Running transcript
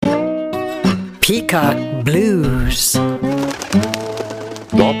Peacock Blues.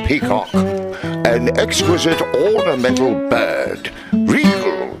 The peacock, an exquisite ornamental bird,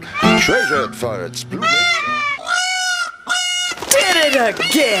 regal, treasured for its plumage. Did it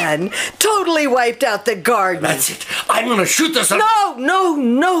again! Totally wiped out the garden. That's it. I'm gonna shoot this.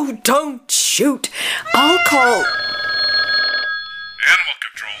 No, don't shoot. I'll call... Animal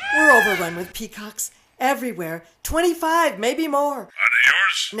control. We're overrun with peacocks. Everywhere. 25, maybe more. Are they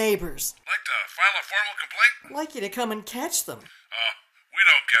yours? Neighbors. Like to file a formal complaint? Like you to come and catch them. We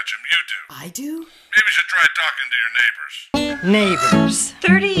don't catch them, you do. I do? Maybe you should try talking to your neighbors. Neighbors.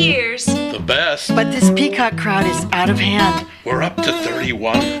 30 years. The best. But this peacock crowd is out of hand. We're up to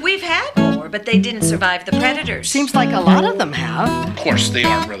 31. We've had more, but they didn't survive the predators. Seems like a lot of them have. Of course, they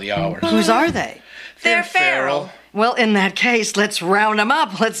aren't really ours. Whose are they? They're feral. Well, in that case, let's round them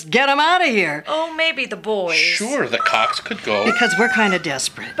up. Let's get them out of here. Oh, maybe the boys. Sure, the cocks could go. Because we're kind of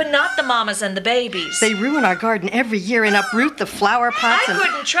desperate. But not the mamas and the babies. They ruin our garden every year and uproot the flower pots I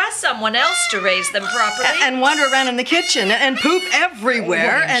couldn't trust someone else to raise them properly. and wander around in the kitchen and poop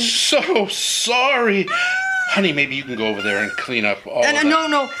everywhere. I'm so sorry. Honey, maybe you can go over there and clean up all of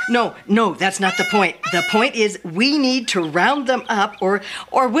that. No, that's not the point. The point is we need to round them up or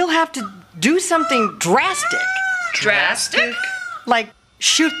we'll have to do something drastic. Drastic? Like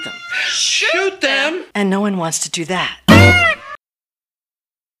shoot them. Shoot them? And no one wants to do that.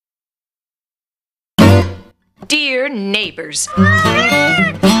 Dear neighbors,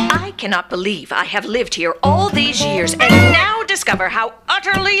 I cannot believe I have lived here all these years and now discover how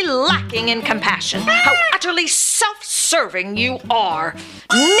utterly lacking in compassion, how utterly self-serving you are.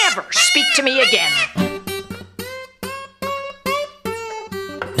 Never speak to me again.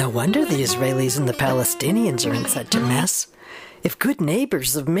 No wonder the Israelis and the Palestinians are in such a mess. If good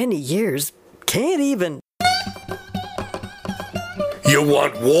neighbors of many years can't even... You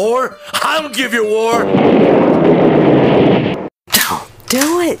want war? I'll give you war. Don't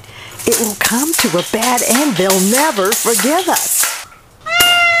do it. It will come to a bad end. They'll never forgive us.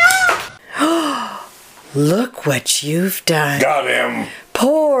 Look what you've done. Got him.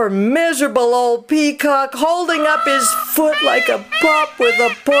 Poor, miserable old peacock holding up his foot like a pup with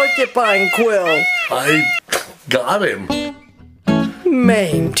a porcupine quill. I got him.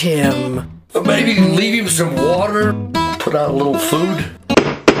 Maimed him. Maybe leave him some water, put out a little food.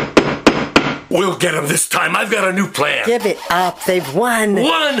 We'll get him this time. I've got a new plan. Give it up. They've won.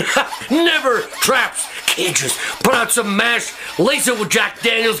 One! Never! Traps, cages, put out some mash, lace it with Jack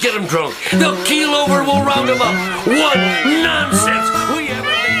Daniels, get him drunk. They'll keel over and we'll round him up. What nonsense! We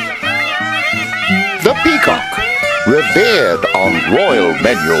haven't... The peacock, revered on royal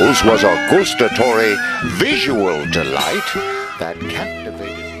menus, was a gustatory visual delight that captivated.